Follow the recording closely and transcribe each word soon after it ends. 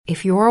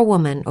If you're a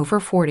woman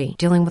over 40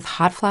 dealing with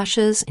hot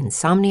flashes,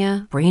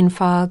 insomnia, brain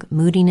fog,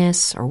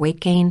 moodiness, or weight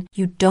gain,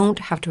 you don't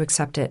have to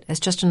accept it as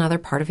just another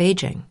part of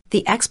aging.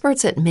 The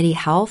experts at MIDI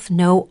Health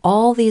know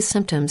all these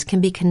symptoms can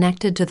be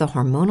connected to the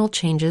hormonal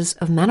changes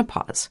of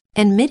menopause.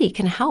 And MIDI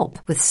can help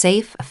with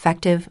safe,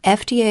 effective,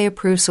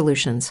 FDA-approved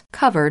solutions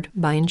covered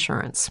by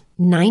insurance.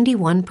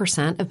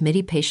 91% of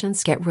MIDI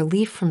patients get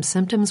relief from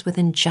symptoms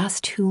within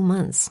just 2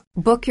 months.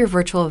 Book your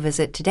virtual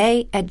visit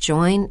today at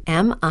joinmidi.com.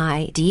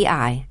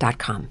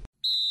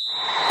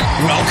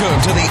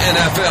 Welcome to the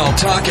NFL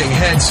Talking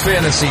Heads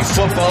Fantasy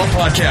Football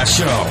Podcast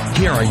Show.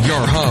 Here are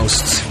your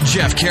hosts,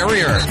 Jeff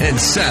Carrier and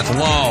Seth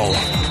Lowe.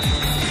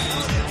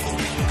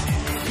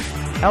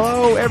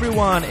 Hello,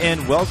 everyone,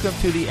 and welcome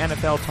to the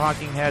NFL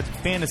Talking Heads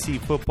Fantasy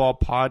Football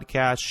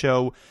Podcast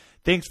Show.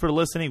 Thanks for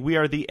listening. We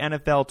are the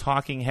NFL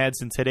Talking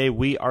Heads, and today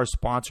we are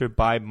sponsored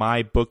by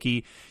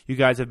MyBookie. You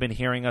guys have been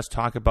hearing us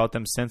talk about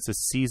them since the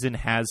season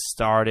has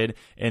started,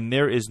 and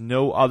there is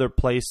no other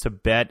place to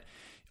bet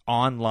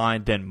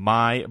online than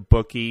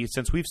MyBookie.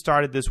 Since we've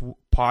started this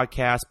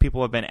podcast,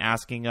 people have been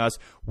asking us,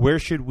 where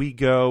should we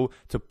go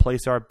to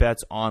place our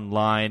bets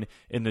online?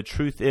 And the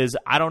truth is,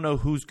 I don't know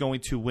who's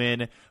going to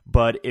win,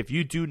 but if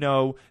you do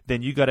know,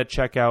 then you got to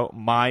check out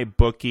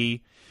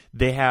MyBookie.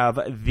 They have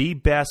the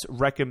best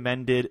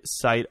recommended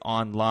site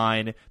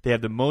online. They have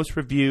the most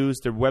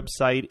reviews. Their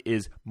website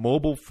is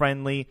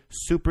mobile-friendly,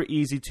 super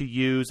easy to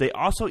use. They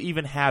also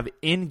even have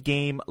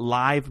in-game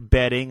live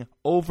betting,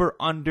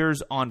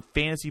 over-unders on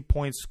fantasy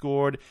points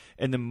scored,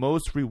 and the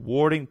most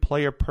rewarding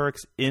player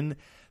perks in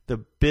the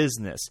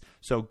business.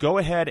 So go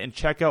ahead and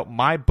check out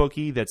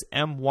MyBookie. That's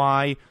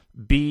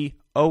MyBookie.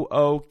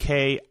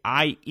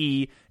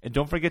 And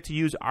don't forget to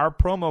use our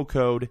promo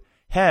code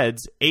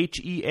HEADS,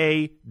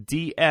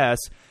 HEADS,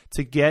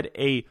 to get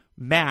a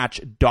match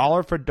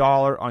dollar for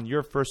dollar on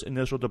your first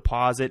initial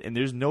deposit. And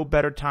there's no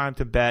better time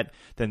to bet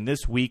than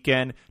this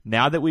weekend.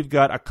 Now that we've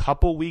got a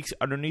couple weeks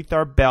underneath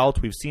our belt,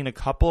 we've seen a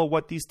couple of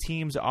what these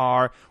teams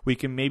are, we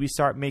can maybe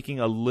start making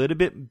a little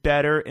bit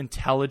better,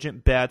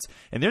 intelligent bets.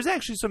 And there's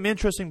actually some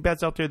interesting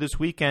bets out there this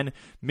weekend,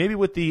 maybe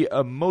with the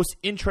most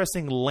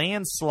interesting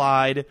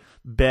landslide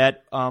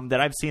bet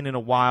that I've seen in a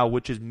while,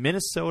 which is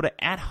Minnesota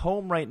at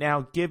home right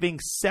now, giving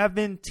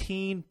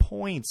 17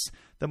 points.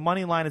 The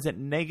money line is at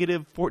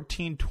negative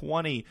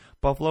 1420.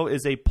 Buffalo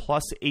is a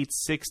plus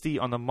 860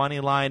 on the money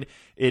line.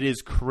 It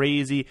is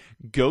crazy.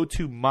 Go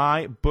to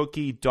mybookie.ag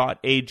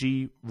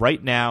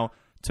right now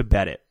to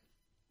bet it.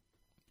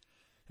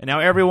 And now,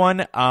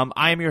 everyone,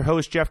 I am your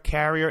host, Jeff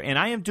Carrier, and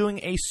I am doing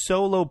a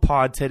solo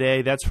pod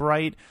today. That's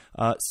right.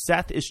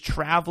 Seth is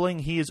traveling.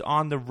 He is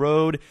on the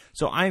road.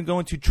 So I am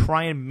going to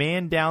try and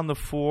man down the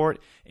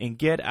fort and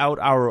get out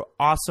our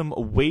awesome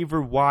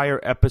waiver wire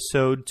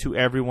episode to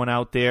everyone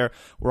out there.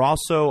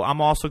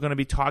 I'm also going to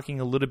be talking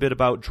a little bit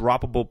about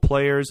droppable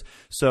players.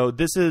 So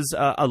this is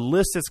a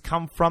list that's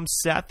come from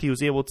Seth. He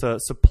was able to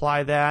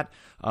supply that.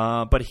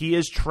 But he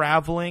is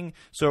traveling.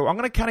 So I'm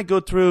going to kind of go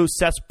through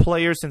Seth's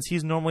players since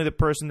he's normally the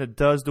person that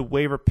does the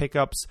waiver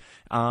pickups,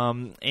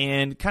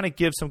 and kind of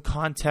give some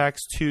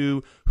context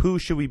to who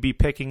should we be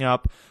picking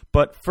up.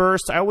 But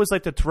first, I always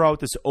like to throw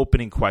out this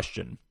opening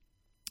question.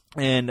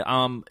 And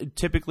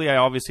typically, I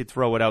obviously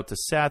throw it out to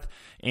Seth.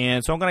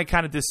 And so I'm going to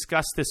kind of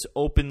discuss this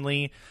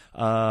openly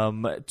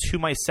to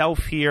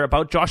myself here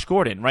about Josh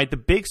Gordon, right? The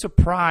big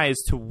surprise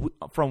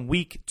from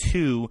week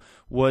 2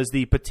 was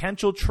the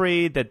potential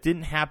trade that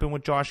didn't happen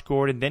with Josh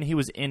Gordon. Then he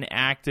was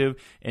inactive.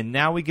 And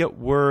now we get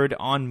word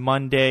on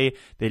Monday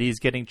that he's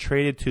getting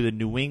traded to the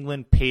New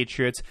England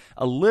Patriots.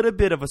 A little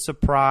bit of a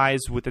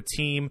surprise with the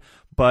team,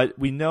 but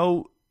we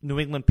know New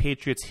England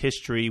Patriots'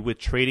 history with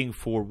trading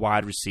for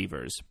wide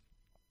receivers.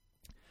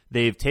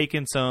 They've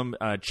taken some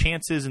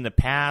chances in the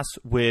past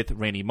with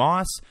Randy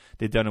Moss.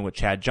 They've done it with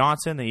Chad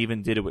Johnson. They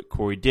even did it with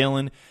Corey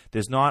Dillon.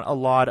 There's not a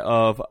lot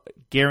of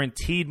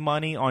guaranteed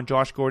money on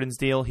Josh Gordon's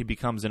deal. He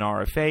becomes an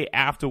RFA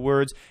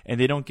afterwards,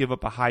 and they don't give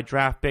up a high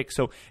draft pick.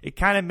 So it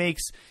kind of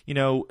makes,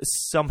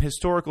 some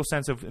historical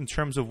sense in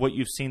terms of what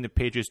you've seen the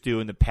Patriots do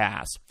in the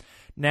past.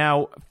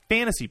 Now,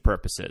 fantasy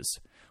purposes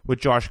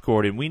with Josh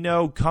Gordon, we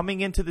know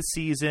coming into the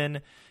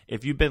season,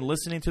 if you've been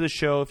listening to the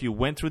show, if you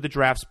went through the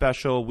draft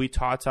special, we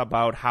talked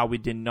about how we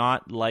did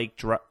not like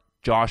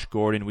Josh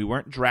Gordon. We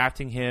weren't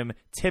drafting him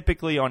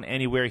typically on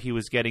anywhere he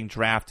was getting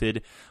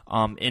drafted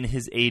in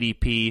his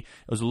ADP. It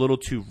was a little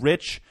too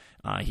rich.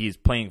 He's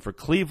playing for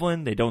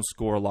Cleveland. They don't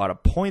score a lot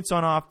of points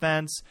on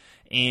offense.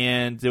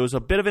 And there was a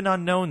bit of an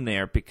unknown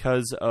there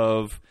because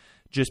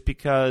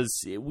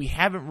we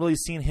haven't really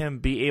seen him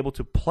be able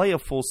to play a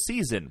full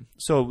season.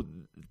 So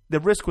the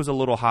risk was a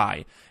little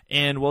high.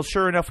 And, well,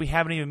 sure enough, we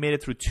haven't even made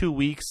it through 2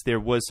 weeks. There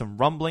was some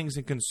rumblings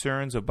and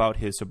concerns about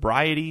his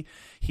sobriety.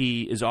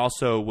 He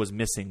was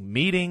missing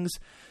meetings.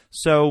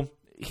 So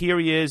here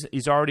he is.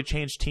 He's already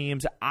changed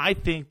teams. I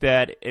think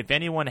that if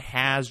anyone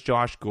has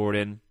Josh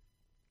Gordon,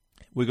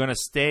 we're going to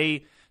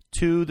stay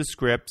to the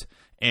script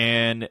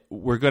and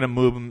we're going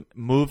to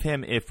move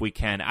him if we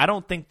can. I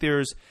don't think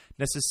there's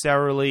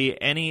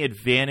necessarily any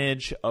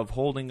advantage of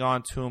holding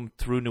on to him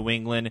through New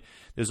England.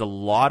 There's a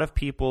lot of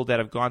people that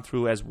have gone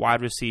through as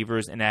wide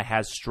receivers and that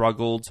has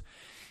struggled.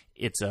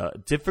 It's a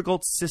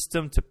difficult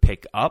system to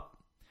pick up.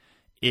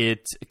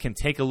 It can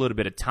take a little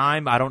bit of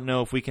time. I don't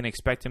know if we can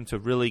expect him to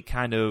really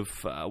kind of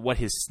what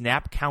his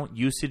snap count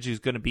usage is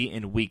going to be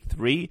in week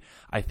 3.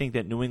 I think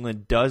that New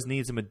England does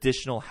need some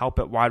additional help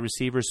at wide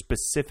receiver,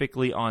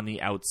 specifically on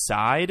the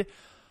outside.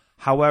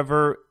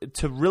 However,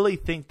 to really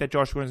think that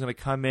Josh Gordon is going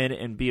to come in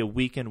and be a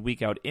week in,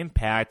 week out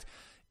impact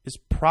is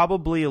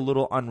probably a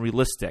little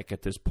unrealistic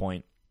at this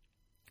point.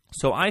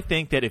 So I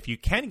think that if you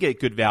can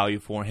get good value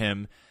for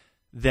him,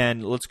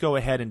 then let's go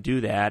ahead and do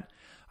that.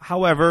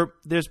 However,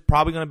 there's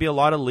probably going to be a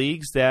lot of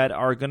leagues that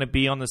are going to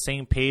be on the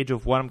same page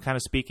of what I'm kind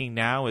of speaking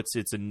now.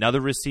 It's another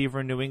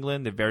receiver in New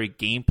England. They're very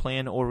game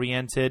plan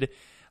oriented.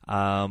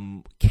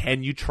 Can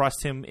you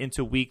trust him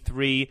into week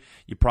 3?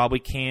 You probably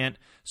can't.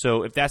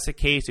 So if that's the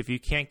case, if you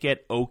can't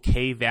get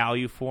okay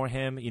value for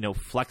him,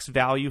 flex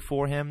value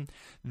for him,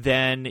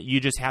 then you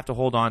just have to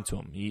hold on to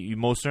him. You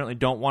most certainly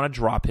don't want to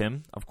drop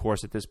him, of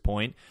course, at this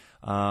point.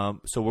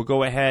 So we'll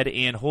go ahead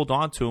and hold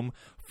on to him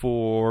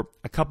for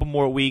a couple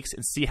more weeks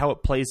and see how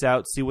it plays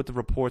out, see what the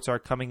reports are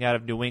coming out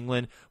of New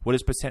England, what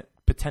his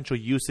potential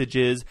usage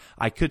is.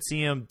 I could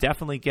see him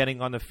definitely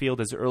getting on the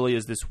field as early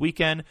as this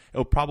weekend.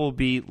 It'll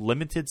probably be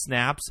limited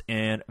snaps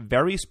and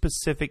very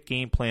specific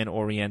game plan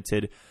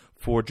oriented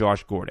for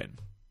Josh Gordon.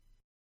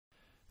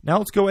 Now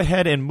let's go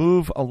ahead and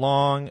move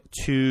along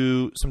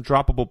to some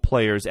droppable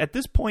players. At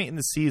this point in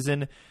the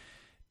season,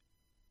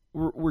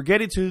 we're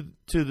getting to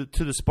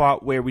the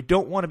spot where we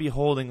don't want to be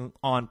holding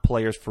on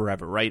players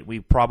forever, right?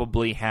 We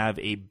probably have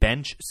a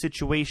bench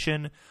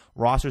situation,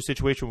 roster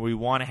situation where we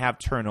want to have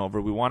turnover.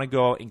 We want to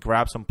go and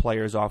grab some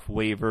players off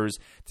waivers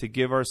to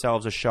give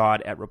ourselves a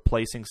shot at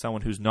replacing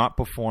someone who's not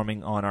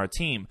performing on our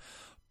team.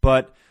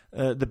 But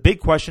the big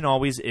question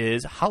always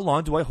is, how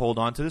long do I hold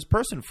on to this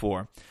person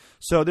for?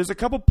 So there's a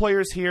couple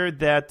players here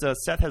that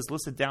Seth has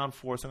listed down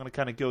for us. I'm going to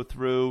kind of go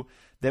through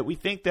that we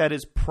think that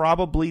is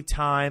probably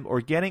time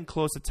or getting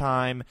close to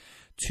time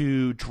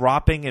to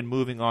dropping and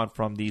moving on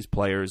from these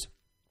players.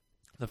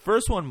 The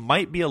first one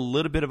might be a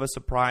little bit of a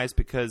surprise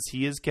because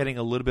he is getting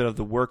a little bit of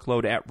the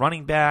workload at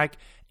running back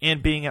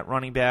and being at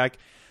running back,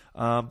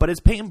 but it's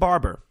Peyton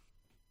Barber.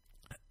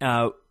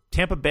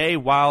 Tampa Bay,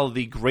 while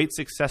the great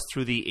success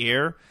through the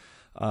air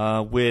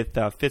with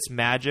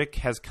Fitzmagic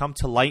has come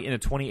to light in the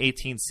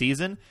 2018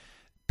 season,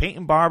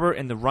 Peyton Barber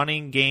in the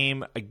running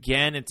game,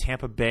 again in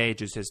Tampa Bay,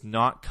 just has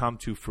not come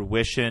to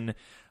fruition,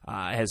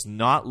 has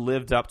not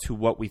lived up to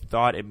what we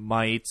thought it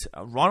might.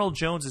 Ronald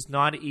Jones is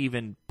not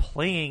even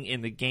playing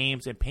in the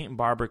games, and Peyton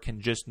Barber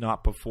can just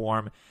not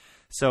perform.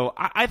 So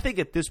I think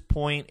at this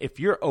point, if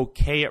you're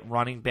okay at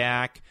running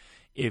back,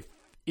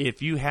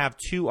 if you have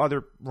 2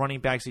 other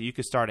running backs that you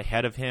could start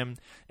ahead of him,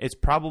 it's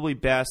probably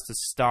best to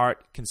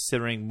start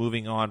considering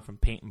moving on from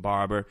Peyton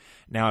Barber.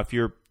 Now, if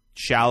you're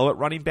shallow at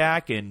running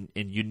back and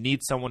you need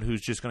someone who's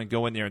just going to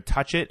go in there and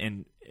touch it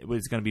and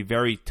is going to be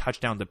very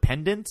touchdown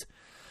dependent,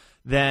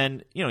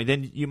 then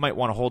you might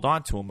want to hold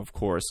on to him, of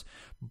course.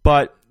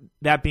 But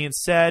that being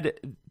said,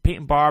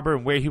 Peyton Barber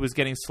and where he was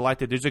getting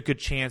selected, there's a good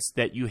chance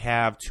that you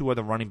have 2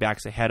 other running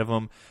backs ahead of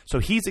him. So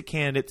he's a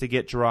candidate to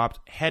get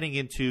dropped heading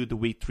into the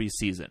week 3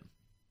 season.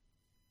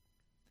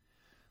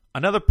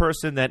 Another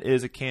person that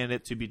is a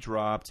candidate to be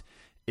dropped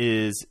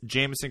is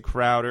Jamison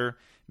Crowder.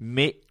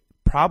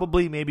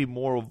 Probably maybe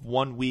more of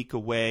 1 week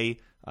away.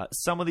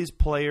 Some of these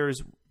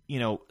players,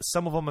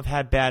 some of them have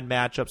had bad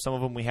matchups. Some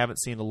of them we haven't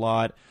seen a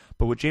lot.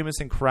 But with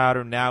Jamison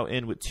Crowder now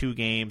in with 2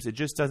 games, it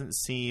just doesn't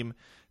seem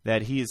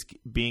that he is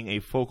being a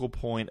focal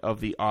point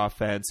of the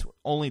offense.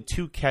 Only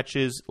 2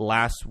 catches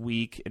last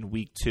week in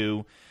week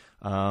 2.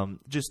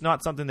 Just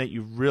not something that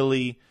you're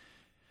really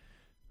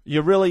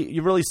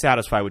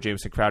satisfied with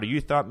Jamison Crowder.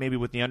 You thought maybe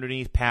with the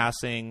underneath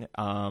passing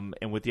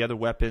and with the other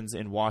weapons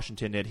in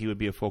Washington that he would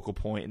be a focal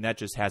point, and that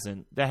just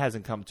hasn't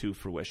come to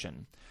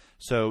fruition.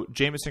 So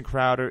Jamison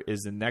Crowder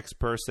is the next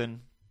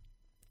person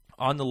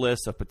on the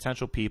list of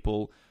potential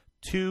people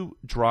to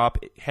drop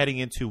heading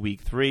into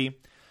week 3.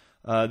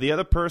 The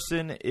other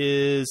person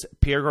is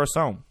Pierre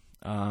Garçon.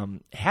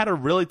 Had a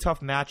really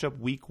tough matchup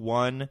week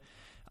 1.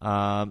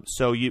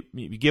 So you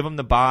give him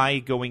the bye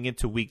going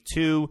into week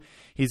 2.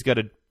 He's got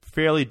a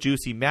fairly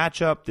juicy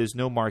matchup. There's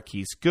no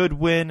Marquise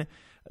Goodwin.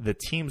 The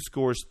team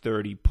scores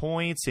 30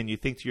 points, and you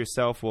think to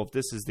yourself, well, if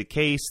this is the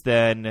case,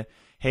 then,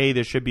 hey,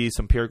 there should be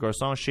some Pierre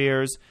Garçon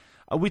shares.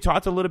 We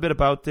talked a little bit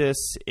about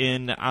this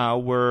in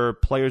our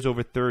Players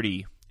Over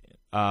 30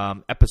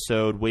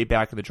 episode way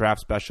back in the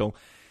draft special.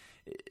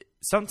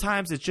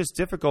 Sometimes it's just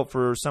difficult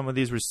for some of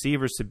these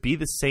receivers to be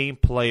the same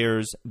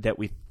players that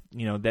we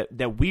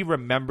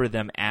remember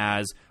them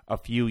as a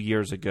few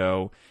years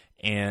ago,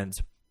 and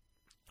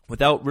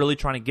without really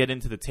trying to get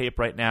into the tape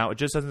right now, it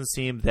just doesn't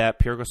seem that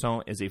Pierre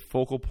Garçon is a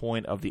focal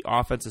point of the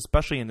offense,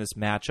 especially in this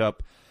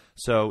matchup.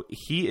 So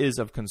he is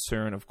of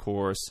concern, of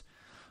course.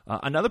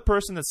 Another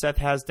person that Seth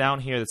has down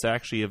here that's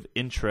actually of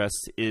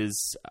interest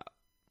is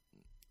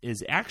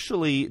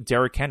actually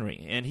Derrick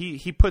Henry. And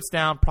he puts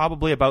down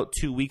probably about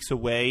 2 weeks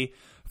away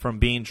from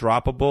being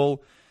droppable.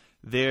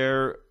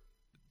 They've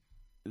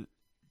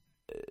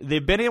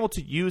been able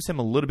to use him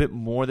a little bit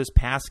more this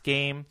past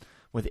game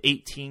with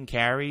 18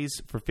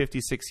 carries for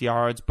 56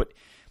 yards, but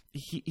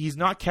he's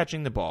not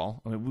catching the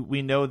ball. I mean,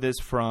 we know this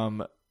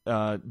from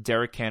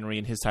Derrick Henry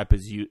and his type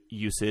of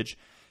usage.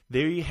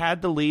 They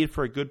had the lead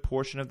for a good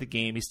portion of the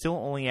game. He's still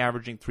only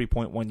averaging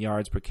 3.1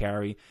 yards per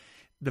carry.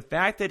 The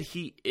fact that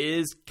he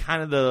is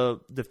kind of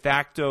the de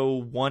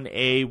facto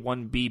 1A,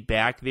 1B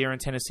back there in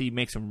Tennessee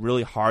makes him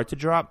really hard to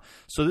drop.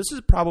 So this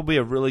is probably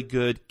a really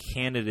good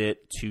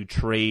candidate to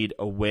trade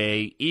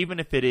away, even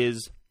if it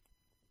is,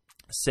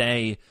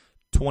 say,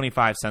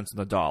 25 cents on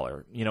the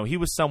dollar. You know, he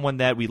was someone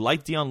that we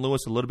liked Dion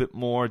Lewis a little bit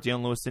more.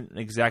 Dion Lewis didn't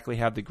exactly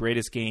have the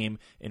greatest game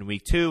in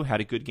week 2, had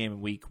a good game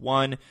in week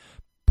 1.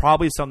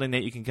 Probably something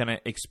that you can kind of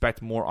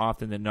expect more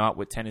often than not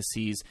with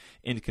Tennessee's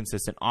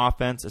inconsistent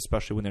offense,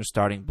 especially when they're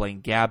starting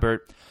Blaine Gabbert.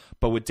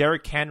 But with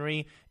Derrick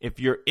Henry, if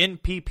you're in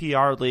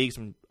PPR leagues,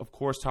 and of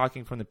course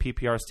talking from the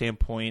PPR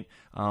standpoint,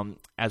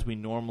 as we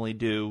normally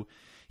do,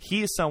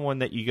 he is someone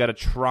that you got to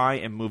try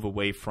and move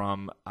away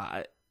from.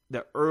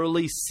 The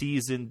early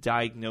season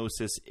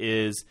diagnosis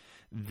is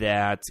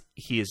that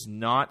he is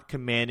not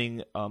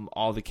commanding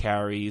all the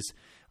carries.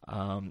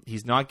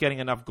 He's not getting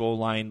enough goal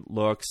line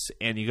looks,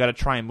 and you got to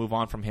try and move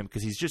on from him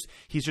because he's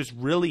just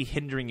really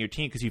hindering your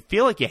team because you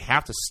feel like you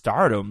have to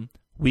start him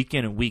week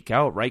in and week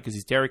out, right? Because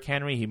he's Derrick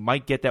Henry. He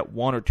might get that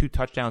 1 or 2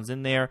 touchdowns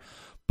in there,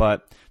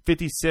 but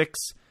 56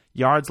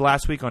 yards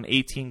last week on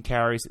 18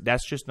 carries,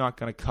 that's just not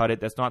going to cut it.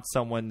 That's not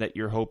someone that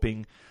you're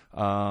hoping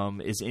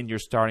is in your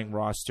starting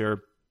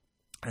roster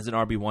as an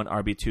RB1,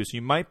 RB2. So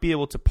you might be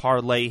able to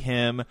parlay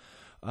him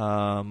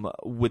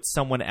with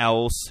someone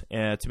else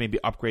to maybe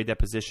upgrade that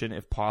position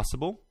if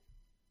possible.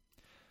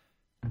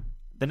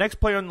 The next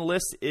player on the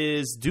list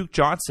is Duke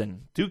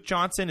Johnson. Duke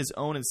Johnson is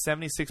owned in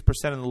 76%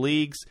 of the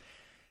leagues.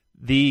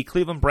 The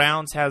Cleveland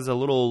Browns has a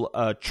little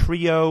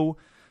trio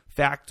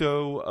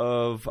facto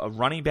of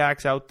running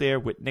backs out there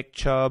with Nick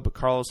Chubb,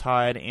 Carlos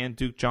Hyde, and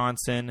Duke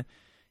Johnson.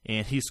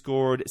 And he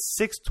scored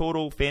 6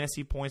 total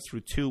fantasy points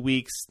through 2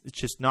 weeks. It's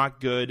just not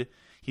good.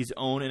 He's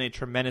owned in a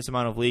tremendous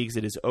amount of leagues.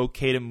 It is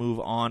okay to move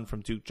on from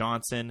Duke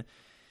Johnson.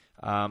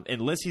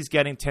 Unless he's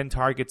getting 10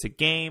 targets a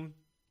game,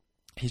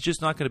 he's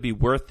just not going to be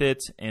worth it.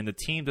 And the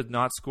team did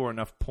not score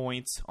enough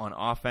points on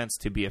offense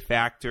to be a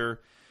factor.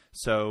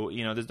 So,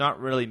 you know, there's not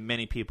really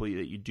many people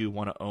that you do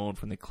want to own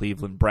from the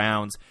Cleveland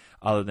Browns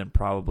other than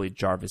probably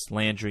Jarvis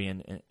Landry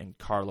and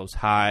Carlos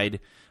Hyde.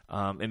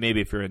 And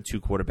maybe if you're in 2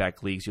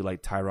 quarterback leagues, you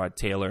like Tyrod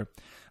Taylor.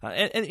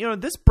 And, you know,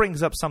 this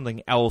brings up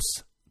something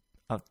else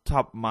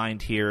top of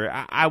mind here.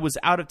 I was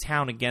out of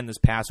town again this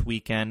past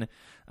weekend,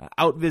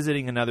 out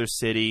visiting another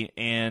city,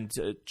 and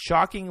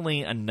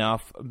shockingly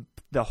enough,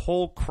 the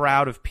whole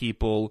crowd of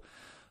people,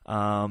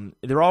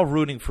 they're all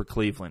rooting for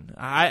Cleveland.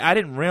 I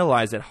didn't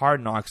realize that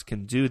Hard Knocks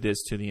can do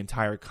this to the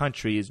entire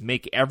country, is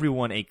make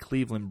everyone a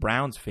Cleveland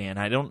Browns fan.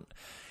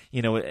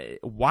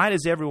 Why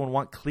does everyone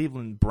want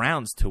Cleveland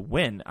Browns to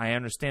win? I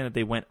understand that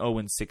they went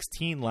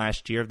 0-16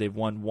 last year. They've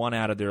won 1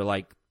 out of their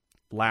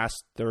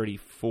last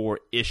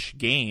 34-ish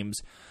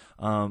games.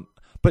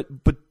 But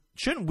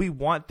shouldn't we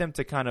want them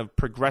to kind of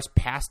progress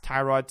past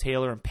Tyrod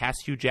Taylor and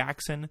past Hugh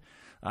Jackson?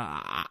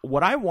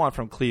 What I want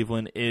from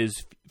Cleveland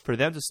is for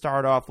them to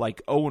start off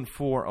like 0-4,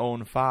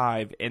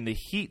 0-5, and the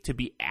heat to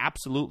be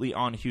absolutely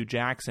on Hugh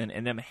Jackson,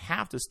 and them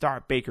have to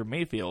start Baker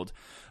Mayfield.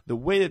 The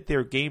way that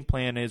their game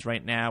plan is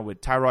right now with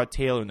Tyrod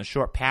Taylor and the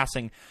short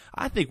passing,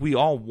 I think we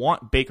all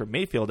want Baker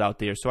Mayfield out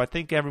there. So I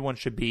think everyone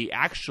should be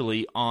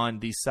actually on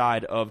the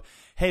side of,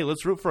 hey,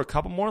 let's root for a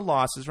couple more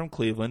losses from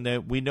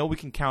Cleveland. We know we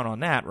can count on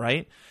that,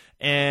 right?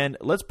 And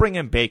let's bring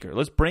in Baker.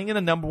 Let's bring in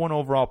the number 1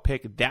 overall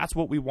pick. That's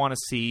what we want to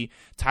see.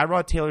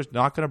 Tyrod Taylor's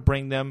not going to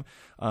bring them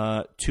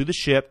to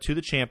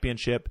the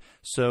championship.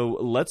 So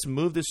let's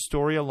move this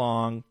story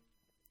along.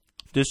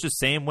 Just the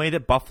same way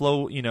that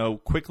Buffalo,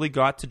 quickly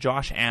got to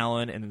Josh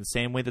Allen, and in the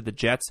same way that the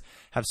Jets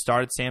have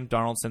started Sam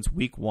Darnold since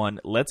week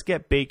 1. Let's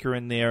get Baker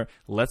in there.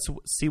 Let's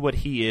see what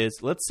he is.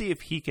 Let's see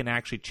if he can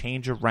actually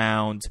change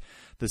around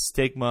the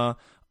stigma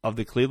of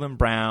the Cleveland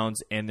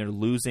Browns and their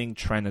losing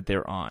trend that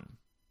they're on.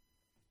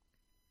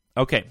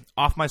 Okay,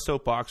 off my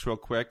soapbox real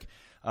quick.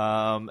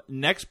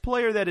 Next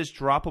player that is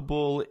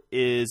droppable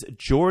is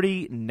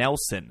Jordy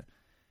Nelson.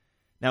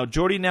 Now,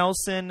 Jordy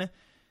Nelson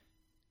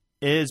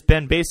has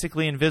been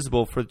basically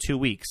invisible for 2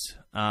 weeks.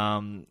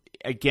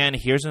 Again,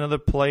 here's another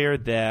player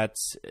that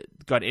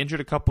got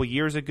injured a couple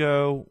years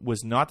ago,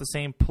 was not the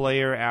same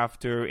player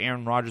after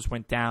Aaron Rodgers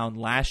went down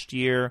last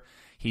year.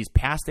 He's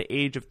past the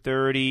age of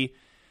 30.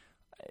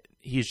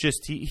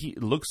 He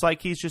looks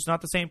like he's just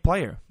not the same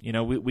player.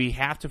 We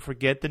have to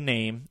forget the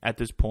name at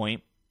this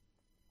point,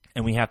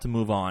 and we have to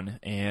move on.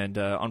 And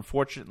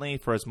unfortunately,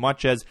 for as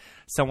much as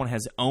someone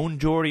has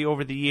owned Jordy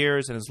over the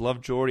years and has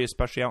loved Jordy,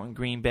 especially out in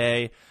Green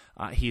Bay,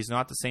 he's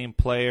not the same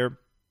player.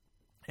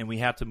 And we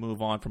have to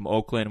move on from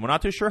Oakland. We're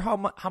not too sure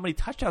how many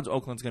touchdowns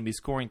Oakland's going to be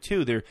scoring,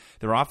 too. Their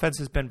offense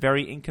has been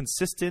very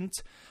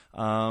inconsistent,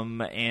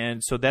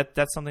 and so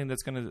that's something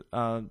that's going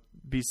to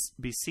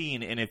be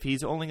seen. And if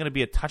he's only going to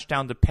be a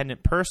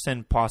touchdown-dependent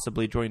person,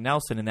 possibly Jordy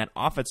Nelson, and that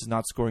offense is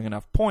not scoring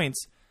enough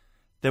points,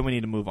 then we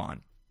need to move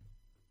on.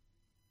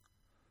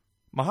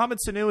 Mohamed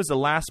Sanu is the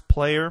last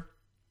player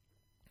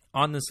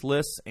on this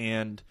list,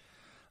 and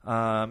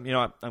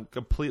I'm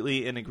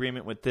completely in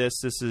agreement with this.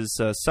 This is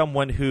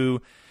someone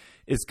who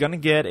is going to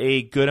get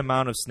a good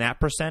amount of snap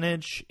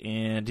percentage,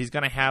 and he's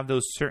going to have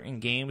those certain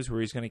games where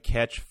he's going to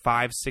catch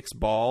 5-6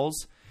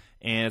 balls,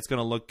 and it's going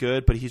to look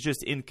good, but he's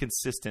just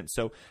inconsistent.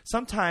 So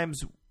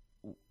sometimes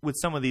with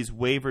some of these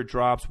waiver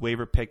drops,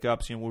 waiver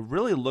pickups, we're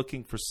really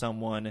looking for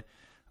someone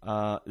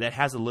that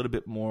has a little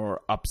bit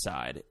more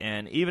upside.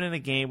 And even in a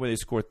game where they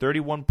scored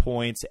 31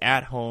 points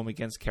at home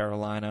against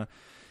Carolina,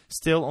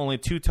 still only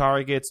 2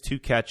 targets, 2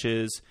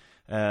 catches.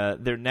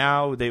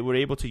 They were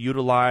able to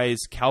utilize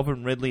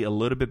Calvin Ridley a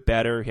little bit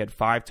better. He had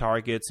 5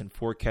 targets and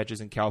 4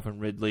 catches in Calvin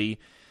Ridley.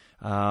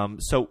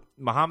 So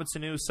Mohamed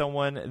Sanu is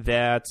someone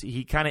that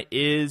he kind of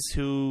is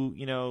who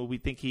we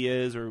think he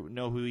is or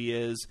know who he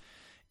is.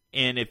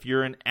 And if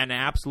you're in an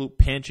absolute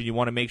pinch and you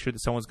want to make sure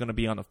that someone's going to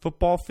be on the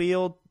football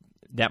field,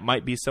 that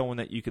might be someone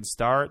that you can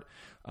start.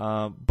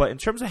 But in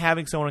terms of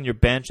having someone on your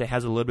bench that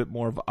has a little bit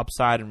more of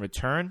upside in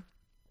return,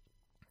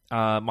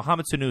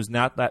 Mohamed Sanu is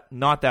not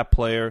that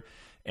player.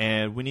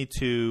 And we need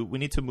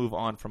to move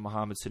on from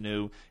Mohamed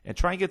Sanu and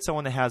try and get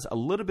someone that has a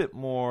little bit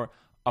more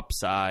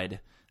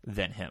upside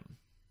than him.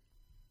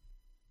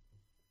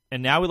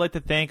 And now we'd like to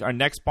thank our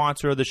next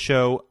sponsor of the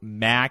show,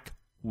 Mack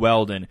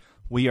Weldon.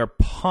 We are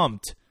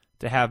pumped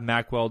to have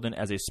Mack Weldon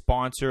as a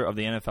sponsor of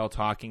the NFL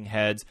Talking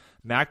Heads.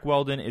 Mack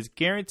Weldon is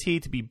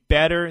guaranteed to be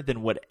better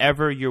than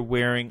whatever you're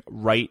wearing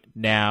right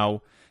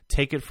now.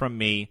 Take it from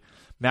me.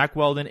 Mack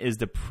Weldon is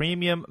the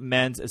premium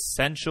men's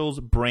essentials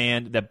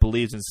brand that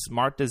believes in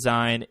smart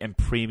design and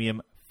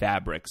premium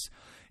fabrics.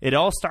 It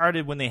all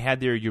started when they had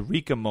their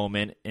eureka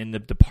moment in the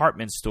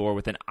department store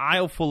with an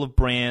aisle full of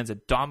brands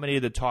that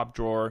dominated the top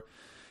drawer,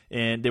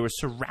 and they were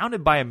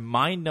surrounded by a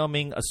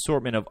mind-numbing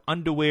assortment of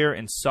underwear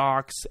and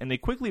socks, and they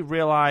quickly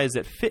realized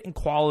that fit and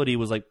quality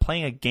was like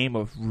playing a game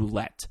of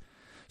roulette.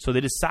 So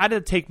they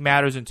decided to take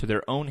matters into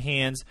their own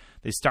hands.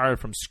 They started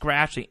from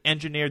scratch. They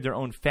engineered their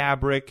own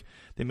fabric.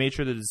 They made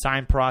sure the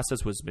design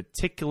process was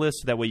meticulous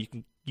so that way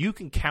you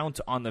can count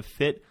on the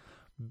fit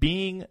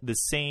being the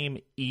same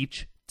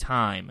each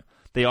time.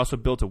 They also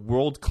built a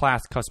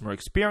world-class customer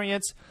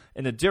experience,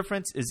 and the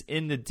difference is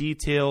in the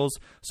details,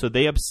 so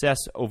they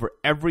obsessed over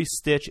every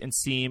stitch and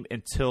seam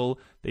until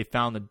they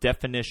found the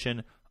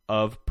definition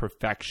of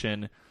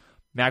perfection.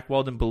 Mack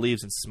Weldon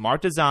believes in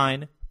smart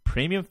design,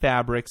 premium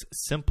fabrics,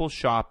 simple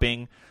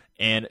shopping,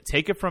 and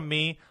take it from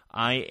me,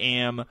 I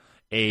am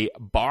a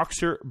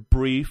boxer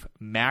brief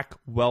Mack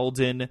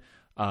Weldon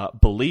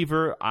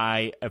believer.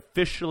 I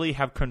officially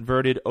have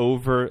converted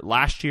over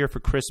last year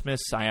for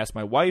Christmas. I asked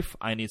my wife,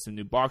 I need some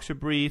new boxer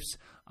briefs.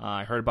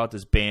 I heard about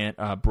this brand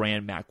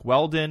Mack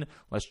Weldon.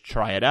 Let's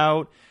try it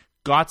out.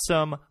 Got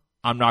some.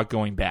 I'm not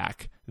going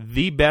back.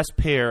 The best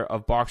pair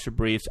of boxer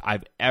briefs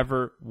I've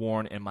ever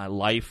worn in my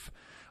life.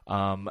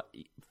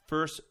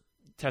 First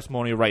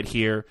testimonial right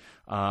here.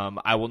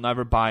 I will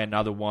never buy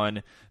another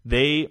one.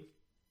 They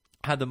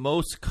had the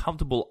most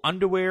comfortable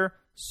underwear,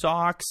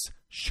 socks,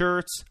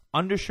 shirts,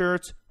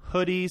 undershirts,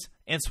 hoodies,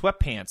 and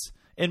sweatpants,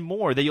 and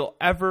more that you'll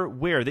ever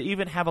wear. They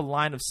even have a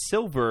line of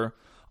silver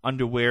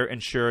underwear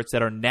and shirts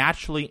that are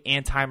naturally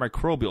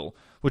antimicrobial,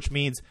 which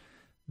means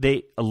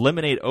they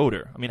eliminate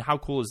odor. I mean, how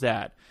cool is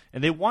that?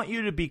 And they want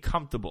you to be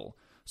comfortable.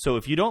 So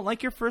if you don't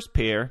like your first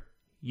pair,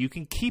 you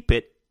can keep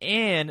it,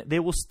 and they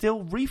will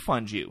still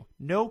refund you.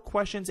 No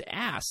questions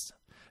asked.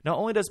 Not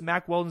only does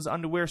Mack Weldon's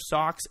underwear,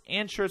 socks,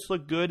 and shirts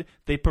look good,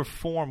 they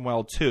perform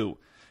well too.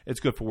 It's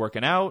good for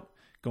working out,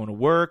 going to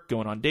work,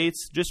 going on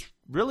dates, just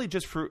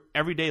for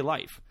everyday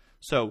life.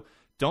 So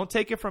don't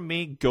take it from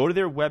me. Go to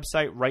their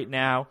website right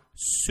now.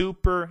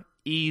 Super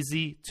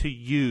easy to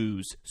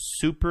use.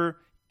 Super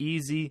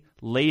easy,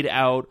 laid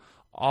out,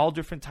 all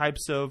different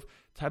types of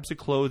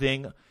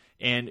clothing,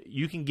 and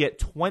you can get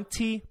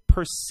 20%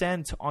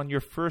 on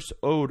your first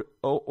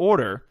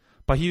order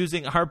by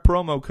using our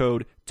promo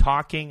code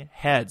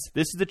TalkingHeads.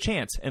 This is the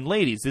chance. And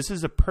ladies, this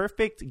is a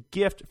perfect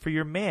gift for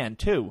your man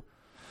too.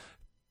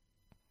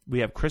 We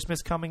have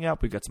Christmas coming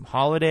up. We've got some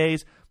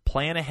holidays.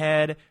 Plan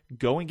ahead.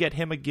 Go and get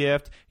him a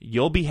gift.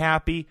 You'll be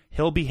happy.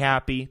 He'll be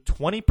happy.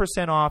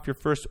 20% off your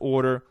first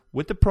order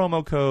with the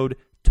promo code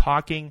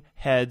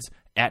TalkingHeads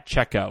at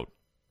checkout.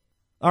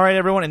 All right,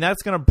 everyone, and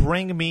that's going to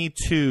bring me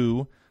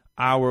to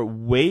our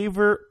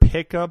waiver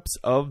pickups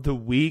of the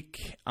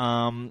week.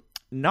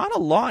 Not a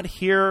lot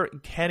here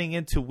heading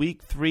into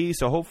week 3,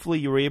 so hopefully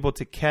you were able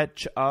to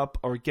catch up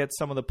or get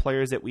some of the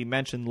players that we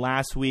mentioned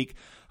last week.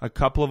 A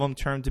couple of them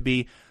turned to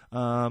be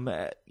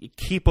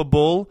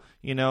keepable,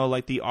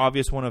 like the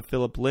obvious one of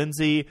Philip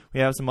Lindsay.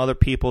 We have some other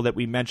people that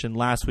we mentioned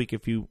last week.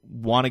 If you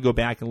want to go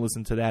back and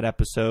listen to that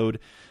episode,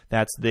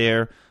 that's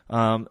there.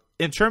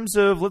 In terms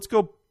of, let's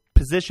go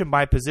position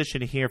by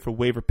position here for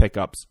waiver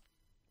pickups.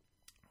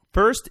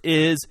 First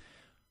is,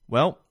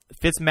 well,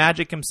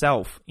 Fitzmagic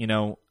himself.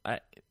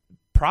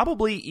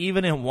 Probably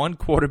even in one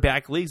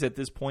quarterback leagues at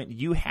this point,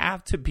 you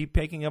have to be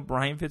picking up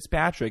Ryan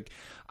Fitzpatrick.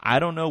 I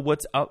don't know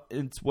what's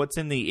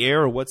in the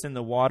air or what's in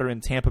the water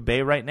in Tampa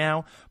Bay right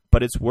now,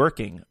 but it's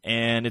working.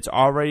 And it's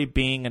already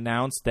being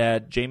announced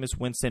that Jameis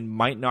Winston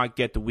might not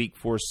get the Week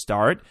 4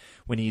 start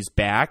when he's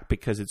back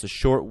because it's a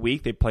short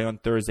week. They play on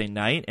Thursday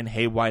night, and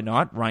hey, why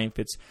not? Ryan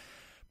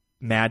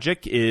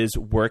Fitzmagic is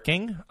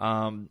working.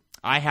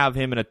 I have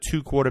him in a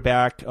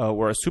 2-quarterback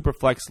or a super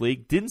flex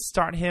league. Didn't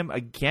start him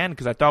again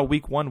because I thought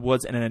week 1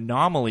 was an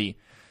anomaly.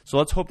 So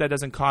let's hope that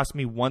doesn't cost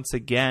me once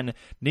again.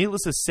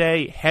 Needless to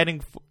say,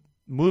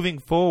 moving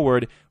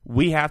forward,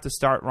 we have to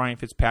start Ryan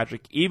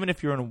Fitzpatrick, even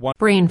if you're in one.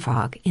 Brain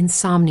fog,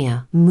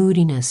 insomnia,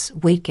 moodiness,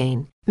 weight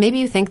gain. Maybe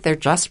you think they're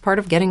just part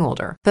of getting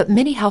older, but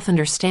MIDI Health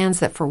understands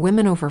that for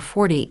women over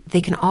 40,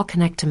 they can all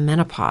connect to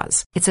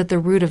menopause. It's at the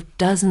root of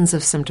dozens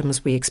of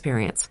symptoms we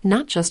experience,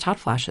 not just hot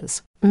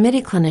flashes.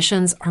 MIDI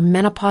clinicians are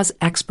menopause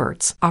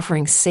experts,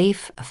 offering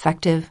safe,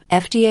 effective,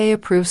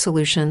 FDA-approved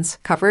solutions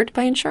covered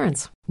by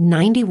insurance.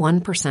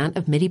 91%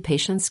 of MIDI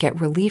patients get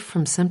relief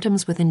from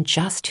symptoms within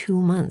just 2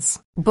 months.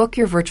 Book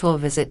your virtual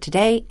visit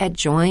today at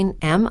joinmidi.com.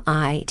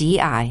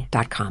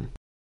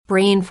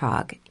 Brain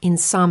fog,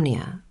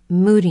 insomnia,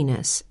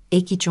 moodiness,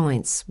 achy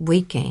joints,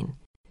 weight gain.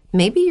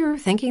 Maybe you're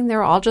thinking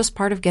they're all just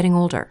part of getting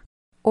older.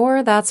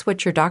 Or that's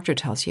what your doctor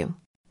tells you.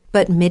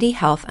 But MIDI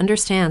Health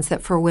understands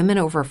that for women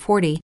over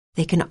 40,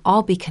 they can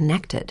all be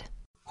connected.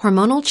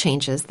 Hormonal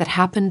changes that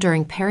happen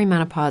during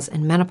perimenopause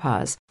and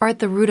menopause are at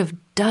the root of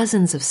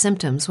dozens of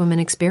symptoms women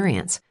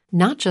experience,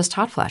 not just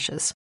hot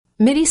flashes.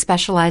 MIDI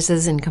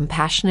specializes in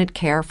compassionate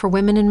care for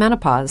women in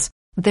menopause.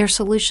 Their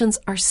solutions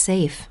are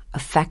safe,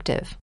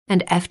 effective,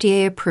 and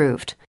FDA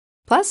approved.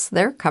 Plus,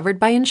 they're covered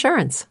by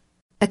insurance.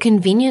 A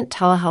convenient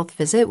telehealth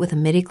visit with a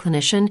MIDI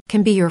clinician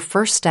can be your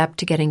first step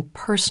to getting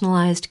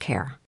personalized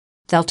care.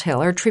 They'll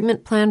tailor a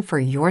treatment plan for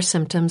your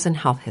symptoms and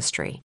health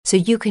history so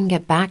you can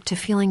get back to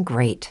feeling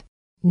great.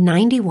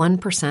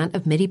 91%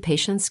 of MIDI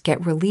patients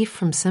get relief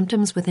from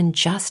symptoms within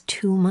just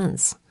 2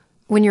 months.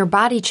 When your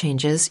body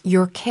changes,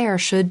 your care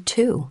should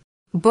too.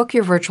 Book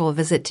your virtual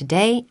visit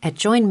today at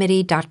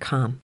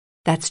joinmidi.com.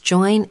 That's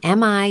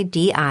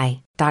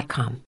joinmidi.com.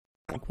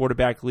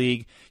 Quarterback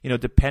league,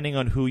 depending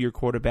on who your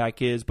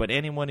quarterback is, but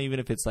anyone, even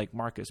if it's like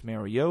Marcus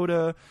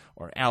Mariota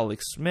or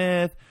Alex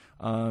Smith,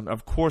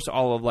 of course,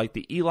 all of like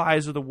the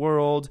Eli's of the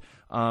world,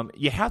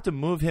 you have to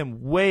move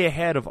him way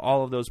ahead of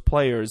all of those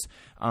players,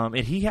 and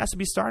he has to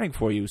be starting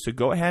for you. So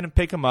go ahead and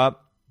pick him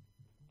up.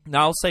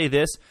 Now, I'll say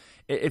this.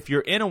 If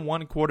you're in a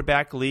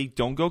 1-quarterback league,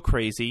 don't go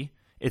crazy.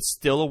 It's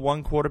still a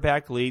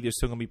 1-quarterback league. There's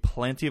still going to be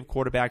plenty of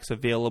quarterbacks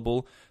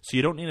available, so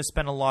you don't need to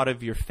spend a lot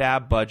of your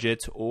fab budget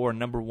or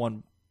number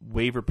one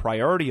waiver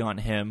priority on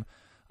him,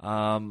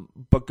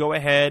 but go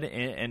ahead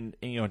and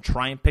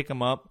try and pick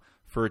him up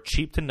for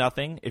cheap to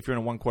nothing if you're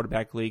in a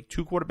 1-quarterback league.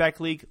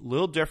 2-quarterback league, a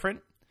little different.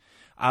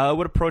 I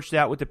would approach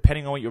that with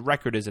depending on what your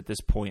record is at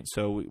this point.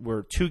 So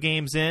we're 2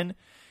 games in,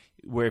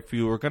 where if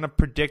you were going to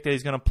predict that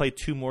he's going to play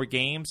 2 more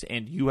games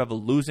and you have a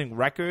losing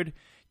record,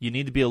 you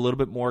need to be a little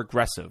bit more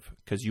aggressive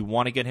because you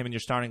want to get him in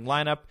your starting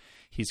lineup.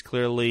 He's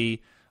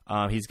clearly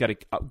he's got a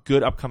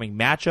good upcoming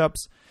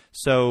matchups,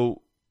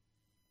 so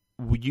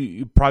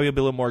you probably will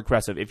be a little more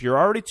aggressive. If you're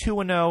already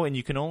 2-0 and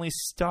you can only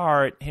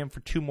start him for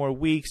 2 more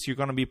weeks, you're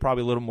going to be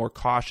probably a little more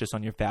cautious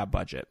on your fab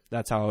budget.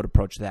 That's how I would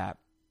approach that.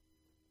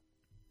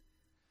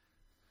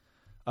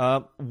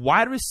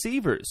 Wide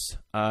receivers.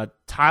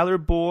 Tyler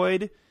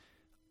Boyd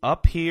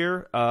up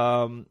here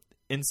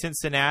in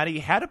Cincinnati.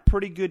 Had a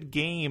pretty good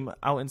game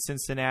out in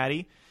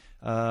Cincinnati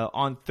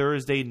on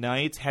Thursday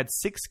night. Had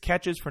 6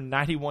 catches for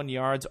 91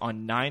 yards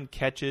on 9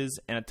 catches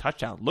and a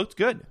touchdown. Looked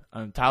good.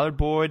 Tyler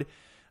Boyd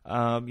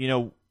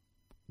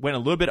went a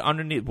little bit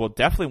underneath,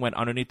 definitely went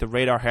underneath the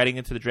radar heading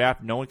into the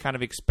draft. No one kind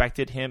of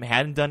expected him,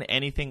 hadn't done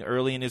anything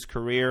early in his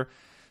career.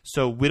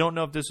 So we don't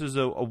know if this is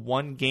a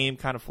one-game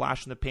kind of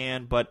flash in the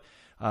pan, but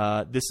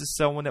this is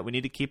someone that we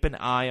need to keep an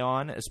eye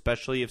on,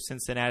 especially if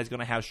Cincinnati is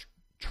going to have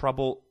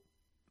trouble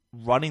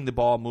running the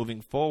ball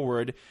moving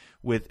forward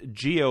with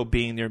Gio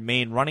being their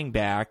main running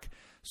back.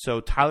 So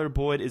Tyler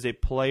Boyd is a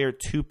player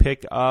to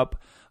pick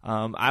up.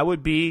 I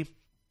would be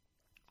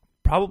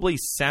probably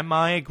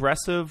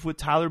semi-aggressive with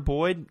Tyler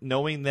Boyd,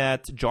 knowing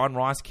that John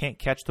Ross can't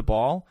catch the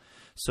ball.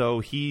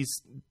 So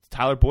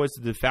Tyler Boyd's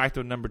the de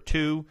facto number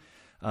 2.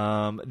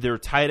 Their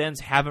tight ends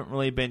haven't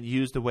really been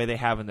used the way they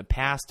have in the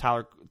past.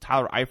 Tyler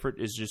Eifert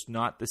is just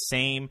not the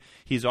same.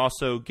 He's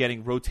also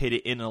getting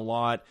rotated in a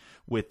lot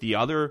with the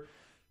other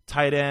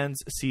tight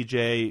ends,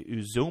 CJ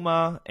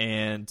Uzomah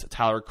and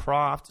Tyler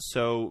Kroft.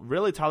 So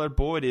really Tyler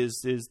Boyd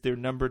is their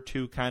number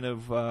 2 kind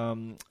of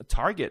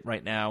target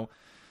right now.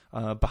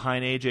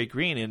 Behind A.J.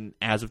 Green, and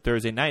as of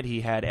Thursday night,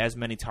 he had as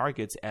many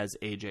targets as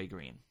A.J.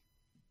 Green.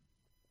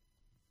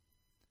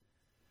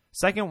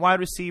 Second wide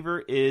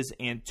receiver is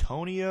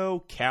Antonio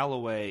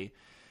Callaway.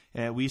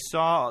 We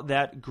saw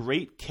that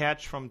great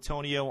catch from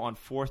Antonio on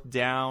fourth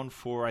down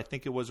for, I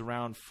think it was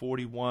around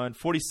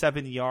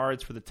 47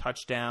 yards for the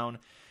touchdown.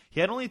 He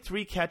had only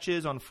 3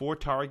 catches on 4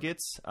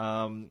 targets.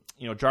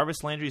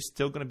 Jarvis Landry is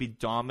still going to be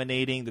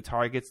dominating the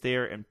targets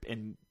there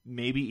and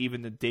maybe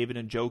even the David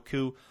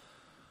Njoku.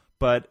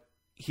 But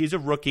he's a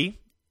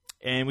rookie,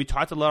 and we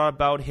talked a lot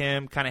about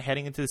him kind of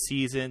heading into the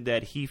season,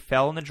 that he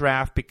fell in the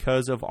draft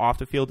because of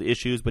off-the-field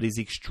issues, but he's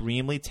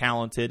extremely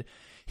talented.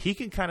 He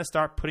can kind of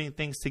start putting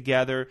things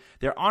together.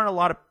 There aren't a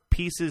lot of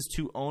pieces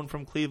to own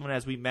from Cleveland,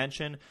 as we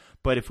mentioned,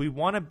 but if we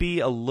want to be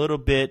a little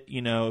bit,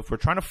 if we're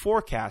trying to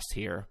forecast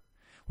here,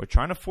 what's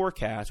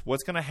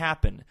going to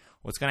happen.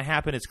 What's going to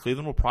happen is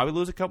Cleveland will probably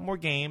lose a couple more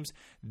games.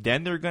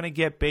 Then they're going to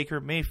get Baker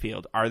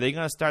Mayfield. Are they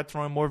going to start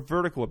throwing more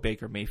vertical at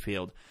Baker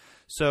Mayfield?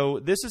 So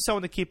this is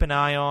someone to keep an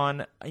eye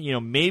on.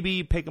 Maybe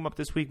you pick him up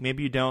this week,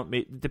 maybe you don't.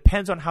 It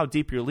depends on how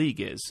deep your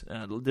league is.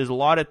 There's a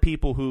lot of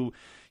people who,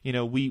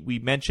 we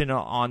mentioned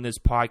on this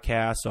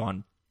podcast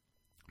on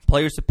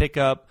players to pick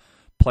up,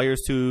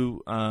 players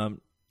to,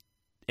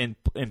 and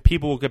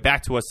people will get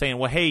back to us saying,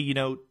 well, hey,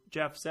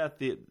 Jeff,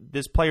 Seth,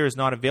 this player is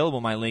not available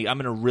in my league. I'm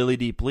in a really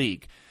deep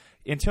league.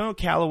 Antonio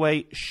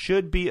Callaway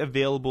should be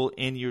available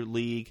in your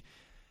league.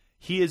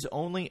 He is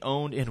only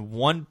owned in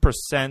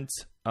 3%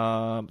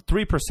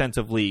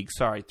 of leagues.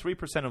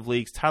 3% of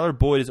leagues. Tyler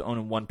Boyd is owned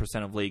in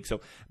 1% of leagues.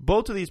 So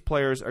both of these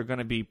players are going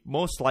to be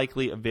most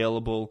likely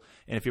available.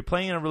 And if you're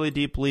playing in a really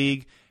deep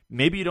league,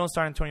 maybe you don't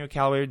start Antonio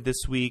Callaway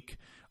this week,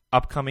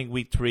 upcoming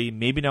week 3,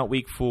 maybe not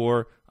week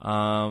 4,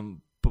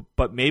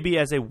 but maybe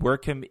as they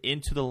work him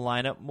into the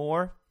lineup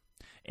more.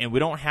 And we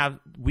don't have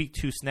week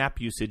 2 snap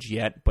usage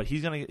yet, but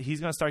he's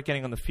gonna start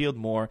getting on the field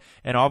more.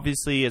 And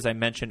obviously, as I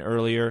mentioned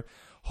earlier,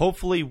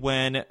 hopefully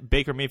when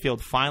Baker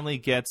Mayfield finally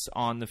gets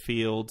on the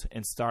field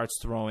and starts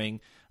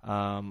throwing,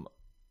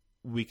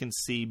 we can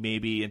see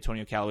maybe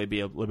Antonio Callaway be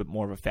a little bit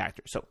more of a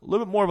factor. So a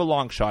little bit more of a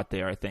long shot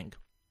there, I think.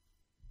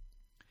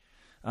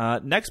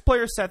 Next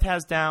player Seth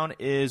has down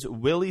is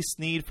Willie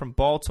Snead from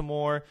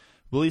Baltimore.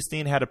 Willie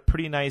Snead had a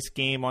pretty nice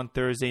game on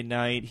Thursday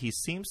night. He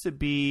seems to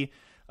be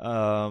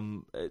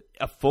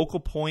a focal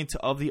point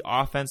of the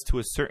offense to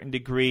a certain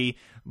degree.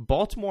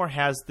 Baltimore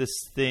has this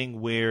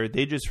thing where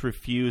they just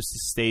refuse to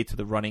stay to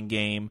the running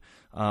game.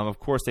 Of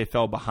course, they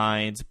fell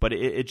behind, but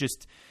it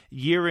just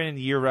year in and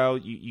year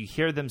out, you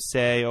hear them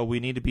say, oh,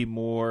 we need to be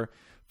more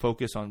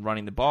focused on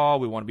running the ball.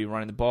 We want to be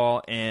running the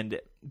ball.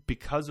 And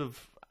because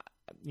of,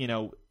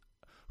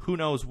 who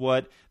knows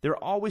what, they're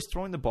always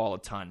throwing the ball a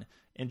ton.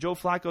 And Joe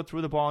Flacco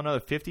threw the ball another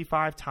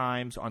 55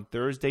 times on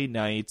Thursday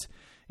night.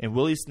 And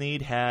Willie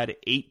Snead had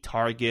 8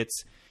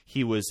 targets.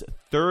 He was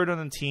 3rd on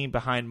the team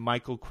behind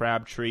Michael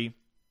Crabtree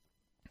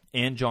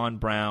and John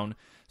Brown.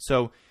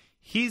 So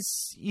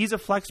he's a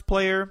flex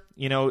player.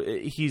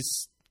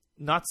 He's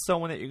not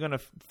someone that you're going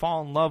to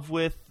fall in love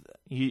with.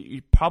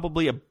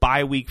 Probably a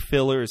bye week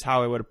filler is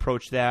how I would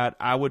approach that.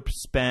 I would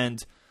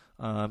spend,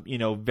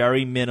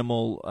 very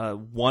minimal,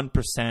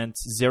 1%,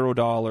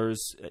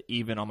 $0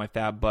 even on my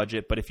fab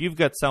budget. But if you've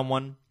got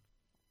someone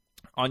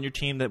on your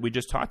team that we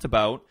just talked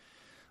about,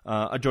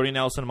 a Jordy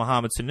Nelson,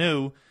 Mohamed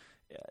Sanu,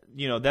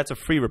 that's a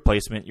free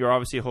replacement. You're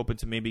obviously hoping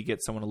to maybe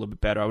get someone a little bit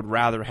better. I would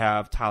rather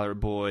have Tyler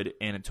Boyd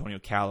and Antonio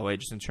Callaway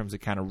just in terms of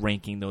kind of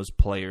ranking those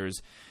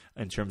players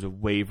in terms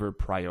of waiver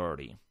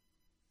priority.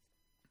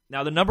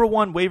 Now, the number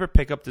 1 waiver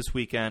pickup this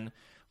weekend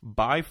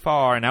by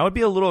far, and I would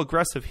be a little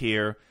aggressive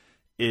here,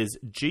 is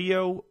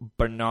Gio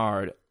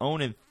Bernard,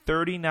 owned in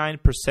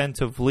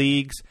 39% of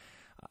leagues.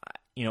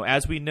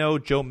 As we know,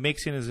 Joe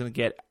Mixon is going to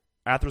get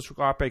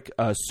arthroscopic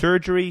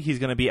surgery. He's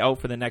going to be out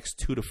for the next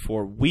 2 to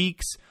 4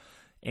 weeks.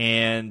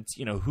 And,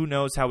 who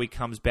knows how he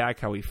comes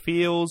back, how he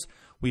feels.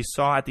 We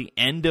saw at the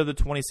end of the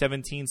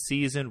 2017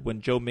 season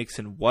when Joe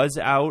Mixon was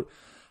out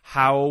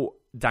how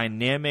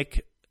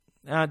dynamic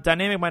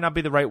might not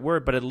be the right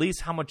word, but at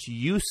least how much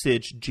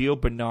usage Gio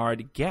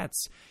Bernard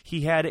gets.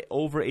 He had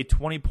over a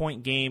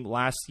 20-point game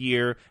last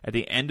year at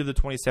the end of the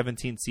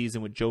 2017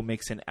 season with Joe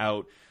Mixon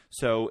out.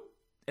 So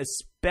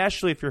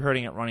especially if you're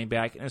hurting at running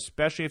back, and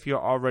especially if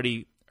you're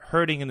already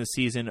hurting in the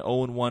season,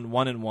 0-1,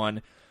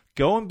 1-1,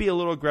 go and be a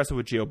little aggressive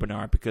with Gio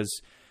Bernard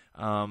because,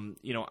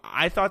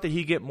 I thought that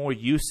he'd get more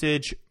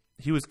usage.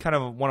 He was kind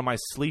of one of my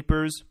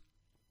sleepers,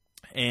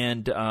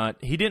 and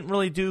he didn't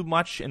really do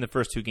much in the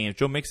first 2 games.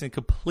 Joe Mixon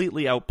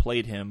completely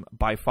outplayed him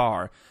by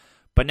far.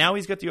 But now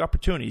he's got the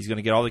opportunity. He's going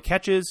to get all the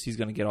catches. He's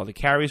going to get all the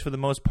carries for the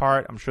most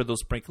part. I'm sure they'll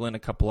sprinkle in a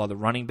couple other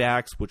running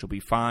backs, which will be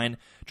fine.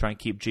 Try and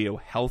keep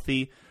Gio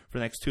healthy for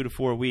the next 2 to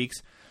 4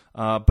 weeks.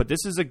 But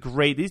this is a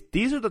great –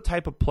 these are the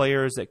type of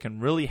players that can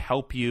really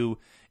help you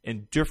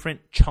in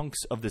different chunks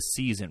of the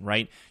season,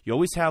 right? You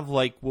always have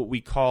like what we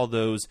call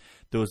those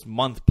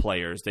month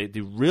players. They're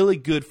really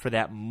good for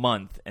that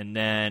month, and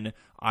then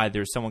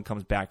either someone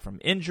comes back from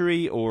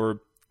injury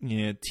or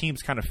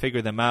teams kind of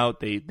figure them out.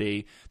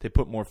 They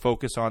put more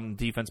focus on them.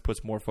 Defense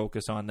puts more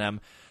focus on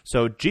them.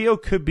 So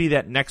Gio could be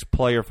that next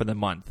player for the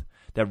month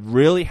that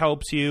really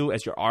helps you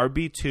as your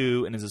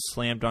RB2 and is a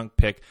slam dunk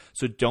pick.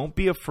 So don't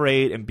be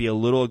afraid and be a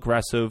little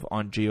aggressive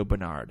on Gio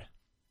Bernard.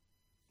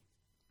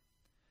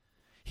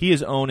 He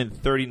is owned in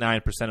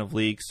 39% of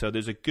leagues, so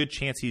there's a good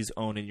chance he's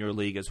owned in your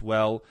league as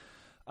well.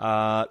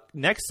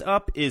 Next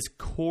up is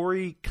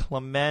Corey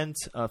Clement,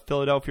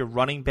 Philadelphia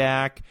running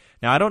back.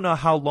 Now, I don't know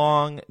how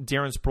long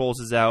Darren Sproles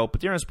is out,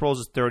 but Darren Sproles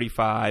is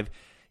 35.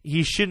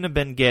 He shouldn't have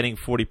been getting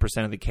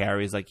 40% of the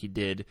carries like he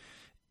did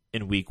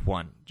in week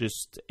 1.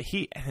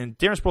 And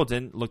Darren Sproles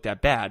didn't look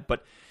that bad,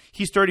 but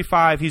he's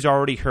 35. He's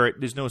already hurt.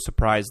 There's no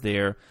surprise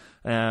there.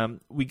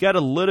 We got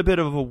a little bit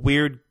of a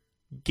weird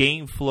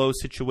game flow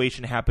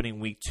situation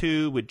happening week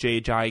 2 with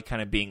J.J. kind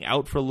of being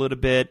out for a little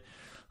bit.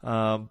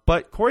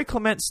 But Corey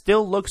Clement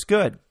still looks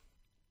good.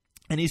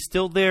 And he's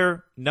still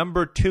their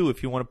number 2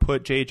 if you want to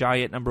put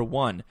J.J. at number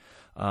 1.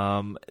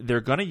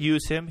 They're going to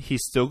use him.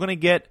 He's still going to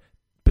get,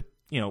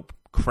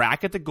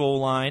 crack at the goal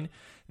line.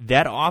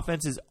 That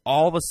offense is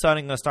all of a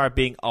sudden going to start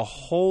being a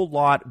whole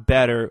lot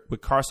better with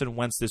Carson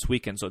Wentz this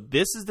weekend. So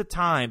this is the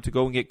time to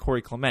go and get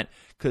Corey Clement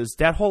because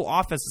that whole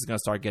offense is going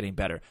to start getting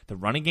better. The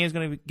running game is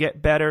going to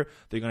get better.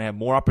 They're going to have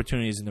more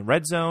opportunities in the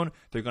red zone.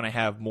 They're going to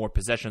have more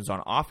possessions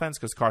on offense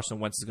because Carson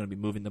Wentz is going to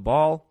be moving the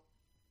ball.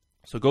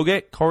 So go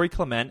get Corey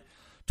Clement,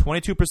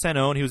 22%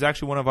 owned. He was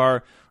actually one of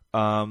our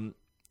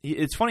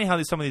it's funny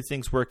how some of these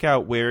things work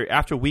out where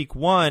after week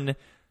 1,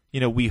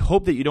 we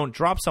hope that you don't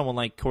drop someone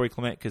like Corey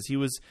Clement because he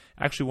was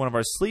actually one of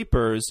our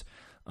sleepers,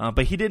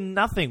 but he did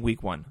nothing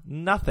week 1.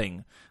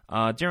 Nothing.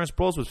 Darren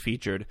Sproles was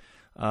featured.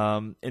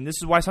 And this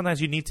is why sometimes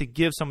you need to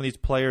give some of these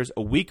players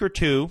a week or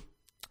 2,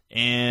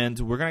 and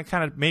we're going to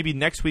kind of maybe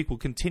next week we'll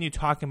continue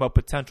talking about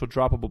potential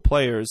droppable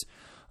players,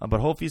 but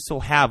hopefully you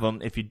still have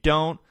them. If you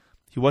don't,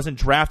 he wasn't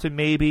drafted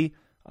maybe.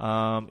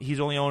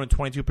 He's only owned in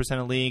 22%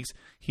 of leagues.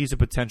 He's a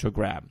potential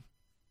grab.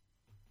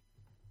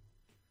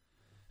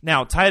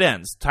 Now, tight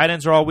ends. Tight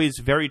ends are always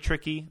very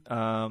tricky.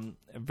 A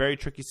very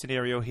tricky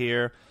scenario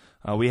here.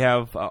 We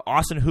have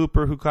Austin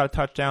Hooper, who caught a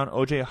touchdown.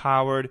 O.J.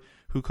 Howard,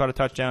 who caught a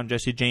touchdown.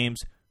 Jesse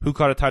James, who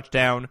caught a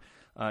touchdown.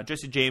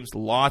 Jesse James,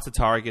 lots of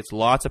targets,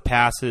 lots of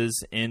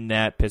passes in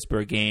that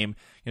Pittsburgh game.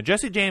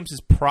 Jesse James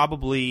is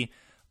probably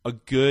a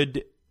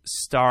good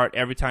start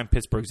every time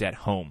Pittsburgh's at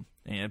home.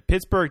 And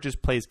Pittsburgh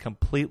just plays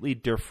completely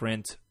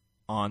different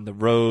on the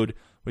road.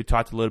 We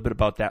talked a little bit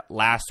about that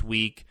last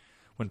week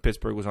when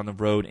Pittsburgh was on the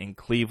road in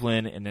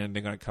Cleveland, and then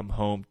they're going to come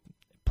home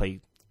and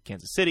play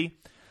Kansas City.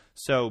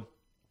 So,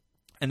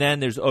 and then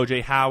there's O.J.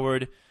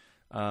 Howard.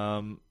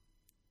 Tight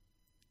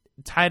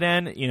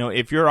end,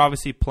 if you're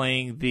obviously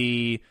playing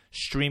the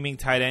streaming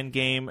tight end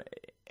game,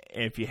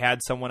 if you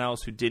had someone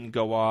else who didn't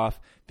go off,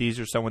 these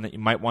are someone that you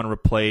might want to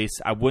replace.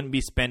 I wouldn't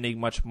be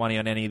spending much money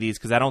on any of these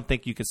because I don't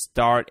think you can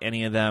start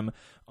any of them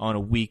on a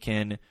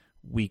week-in,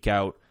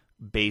 week-out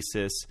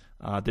basis.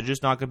 They're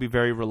just not going to be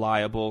very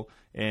reliable,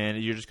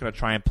 and you're just going to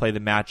try and play the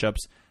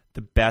matchups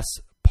the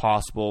best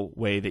possible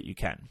way that you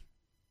can.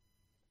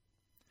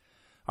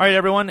 All right,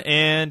 everyone,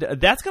 and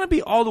that's going to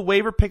be all the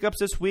waiver pickups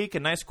this week. A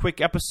nice quick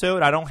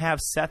episode. I don't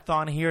have Seth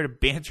on here to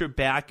banter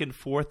back and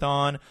forth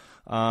on,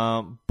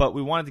 but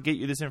we wanted to get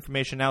you this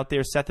information out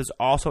there. Seth is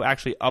also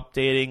actually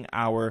updating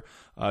our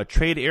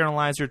trade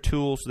analyzer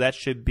tool, so that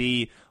should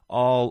be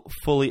all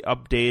fully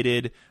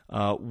updated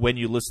when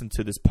you listen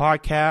to this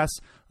podcast.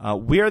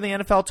 We are the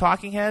NFL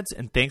Talking Heads,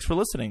 and thanks for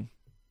listening.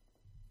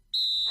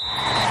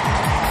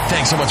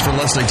 Thanks so much for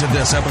listening to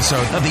this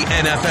episode of the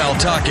NFL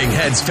Talking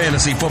Heads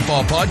Fantasy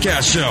Football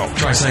Podcast Show.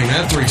 Try saying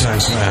that 3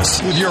 times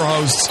fast. With your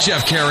hosts,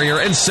 Jeff Carrier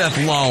and Seth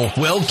Lowe.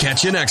 We'll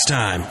catch you next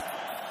time.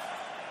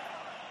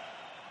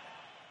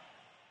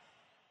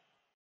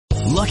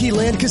 Lucky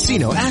Land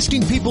Casino,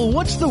 asking people,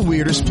 what's the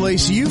weirdest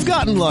place you've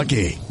gotten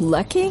lucky?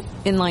 Lucky?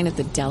 In line at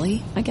the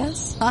deli, I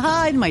guess?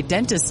 Aha, in my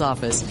dentist's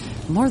office.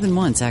 More than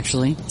once,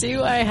 actually.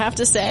 Do I have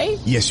to say?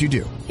 Yes, you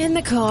do. In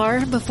the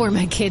car before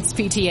my kids'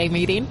 PTA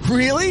meeting.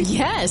 Really?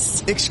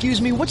 Yes. Excuse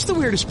me, what's the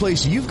weirdest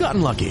place you've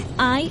gotten lucky?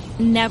 I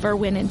never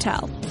win and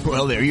tell.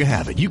 Well, there you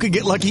have it. You can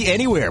get lucky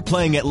anywhere,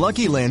 playing at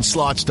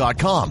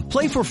LuckyLandSlots.com.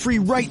 Play for free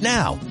right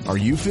now. Are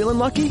you feeling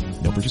lucky?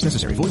 No purchase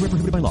necessary. Void where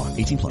prohibited by law.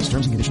 18+.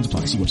 Terms and conditions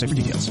apply. See website for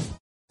details.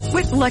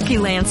 With Lucky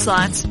Land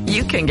Slots,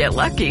 you can get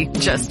lucky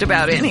just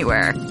about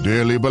anywhere.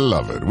 Dearly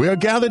beloved, we are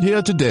gathered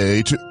here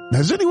today to...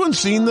 Has anyone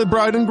seen the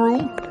bride and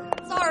groom?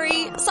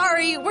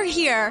 Sorry, we're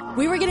here.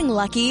 We were getting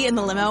lucky in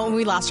the limo and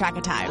we lost track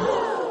of time.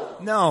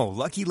 No,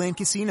 Lucky Land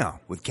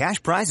Casino, with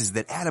cash prizes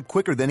that add up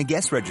quicker than a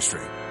guest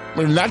registry.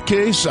 In that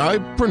case, I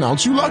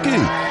pronounce you lucky.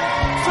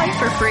 Play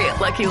for free at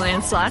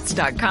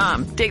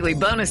LuckyLandSlots.com. Daily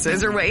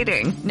bonuses are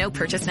waiting. No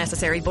purchase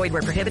necessary. Void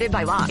where prohibited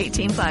by law.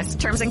 18+.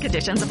 Terms and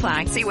conditions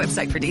apply. See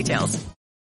website for details.